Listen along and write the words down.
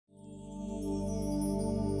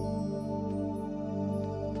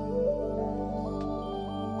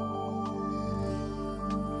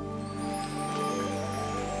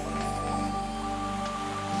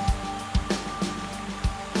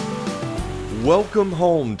Welcome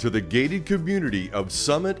home to the gated community of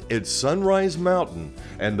Summit at Sunrise Mountain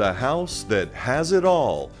and the house that has it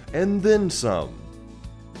all and then some.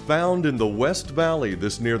 Found in the West Valley,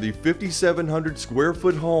 this nearly 5,700 square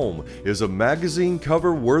foot home is a magazine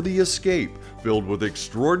cover worthy escape filled with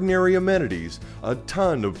extraordinary amenities, a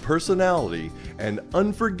ton of personality, and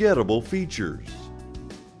unforgettable features.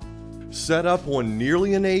 Set up on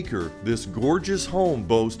nearly an acre, this gorgeous home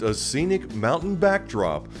boasts a scenic mountain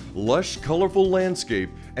backdrop, lush colorful landscape,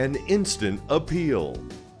 and instant appeal.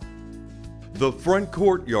 The front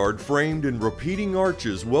courtyard framed in repeating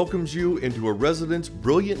arches welcomes you into a residence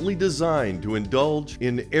brilliantly designed to indulge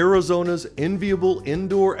in Arizona's enviable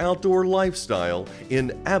indoor-outdoor lifestyle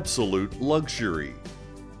in absolute luxury.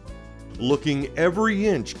 Looking every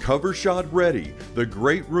inch cover shot ready, the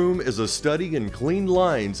great room is a study in clean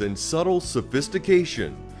lines and subtle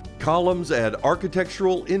sophistication. Columns add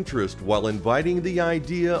architectural interest while inviting the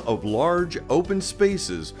idea of large open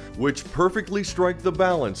spaces which perfectly strike the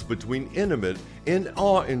balance between intimate and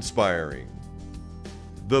awe-inspiring.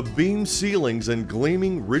 The beam ceilings and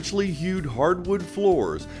gleaming, richly hued hardwood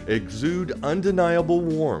floors exude undeniable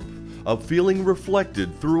warmth, a feeling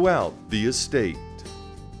reflected throughout the estate.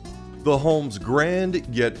 The home's grand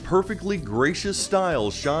yet perfectly gracious style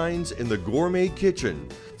shines in the gourmet kitchen,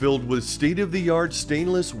 filled with state-of-the-art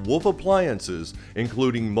stainless Wolf appliances,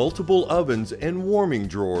 including multiple ovens and warming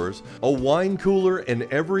drawers, a wine cooler,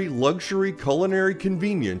 and every luxury culinary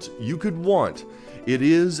convenience you could want. It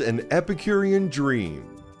is an Epicurean dream.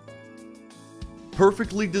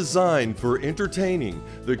 Perfectly designed for entertaining,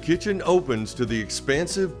 the kitchen opens to the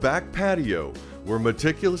expansive back patio, where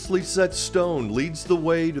meticulously set stone leads the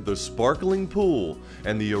way to the sparkling pool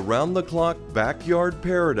and the around-the-clock backyard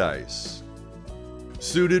paradise.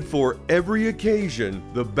 Suited for every occasion,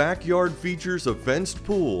 the backyard features a fenced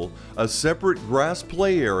pool, a separate grass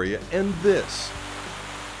play area, and this,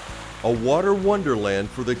 a water wonderland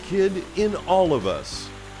for the kid in all of us.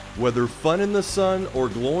 Whether fun in the sun or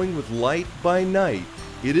glowing with light by night,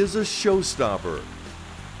 it is a showstopper.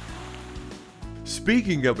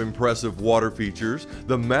 Speaking of impressive water features,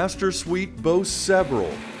 the master suite boasts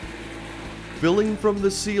several. Filling from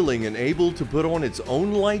the ceiling and able to put on its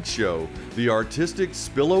own light show, the artistic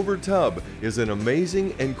spillover tub is an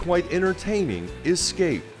amazing and quite entertaining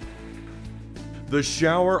escape. The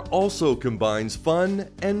shower also combines fun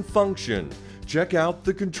and function. Check out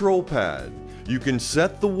the control pad. You can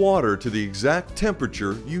set the water to the exact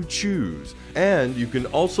temperature you choose, and you can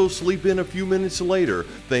also sleep in a few minutes later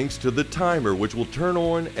thanks to the timer, which will turn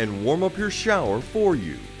on and warm up your shower for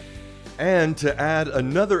you. And to add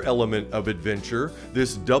another element of adventure,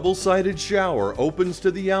 this double-sided shower opens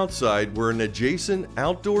to the outside where an adjacent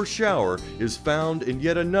outdoor shower is found in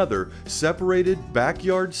yet another separated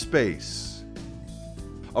backyard space.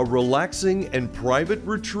 A relaxing and private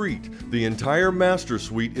retreat, the entire master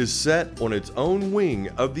suite is set on its own wing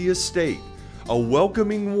of the estate. A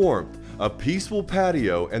welcoming warmth, a peaceful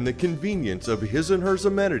patio, and the convenience of his and hers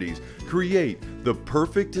amenities create the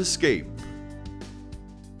perfect escape.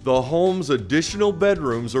 The home's additional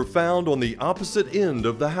bedrooms are found on the opposite end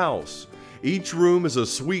of the house. Each room is a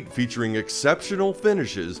suite featuring exceptional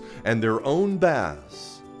finishes and their own baths.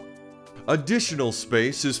 Additional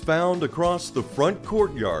space is found across the front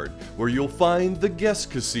courtyard where you'll find the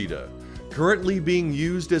guest casita. Currently being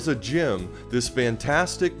used as a gym, this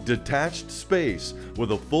fantastic detached space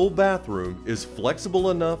with a full bathroom is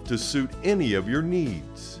flexible enough to suit any of your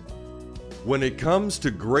needs. When it comes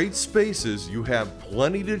to great spaces, you have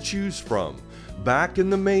plenty to choose from. Back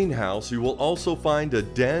in the main house, you will also find a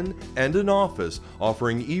den and an office,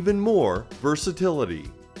 offering even more versatility.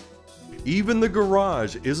 Even the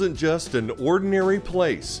garage isn't just an ordinary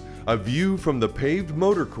place. A view from the paved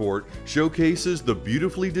motor court showcases the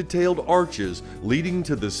beautifully detailed arches leading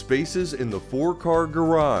to the spaces in the 4-car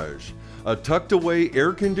garage. A tucked-away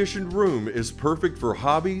air-conditioned room is perfect for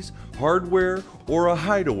hobbies, hardware, or a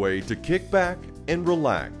hideaway to kick back and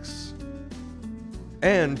relax.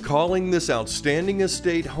 And calling this outstanding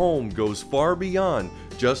estate home goes far beyond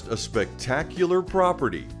just a spectacular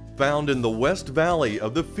property. Found in the West Valley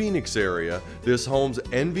of the Phoenix area, this home's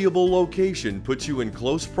enviable location puts you in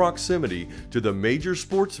close proximity to the major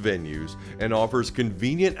sports venues and offers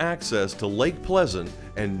convenient access to Lake Pleasant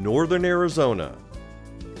and northern Arizona.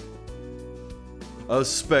 A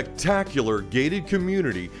spectacular gated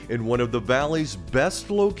community in one of the Valley's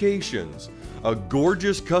best locations. A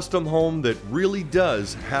gorgeous custom home that really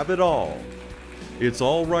does have it all. It's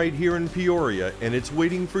all right here in Peoria, and it's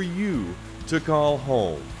waiting for you to call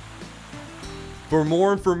home. For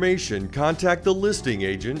more information, contact the listing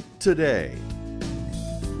agent today.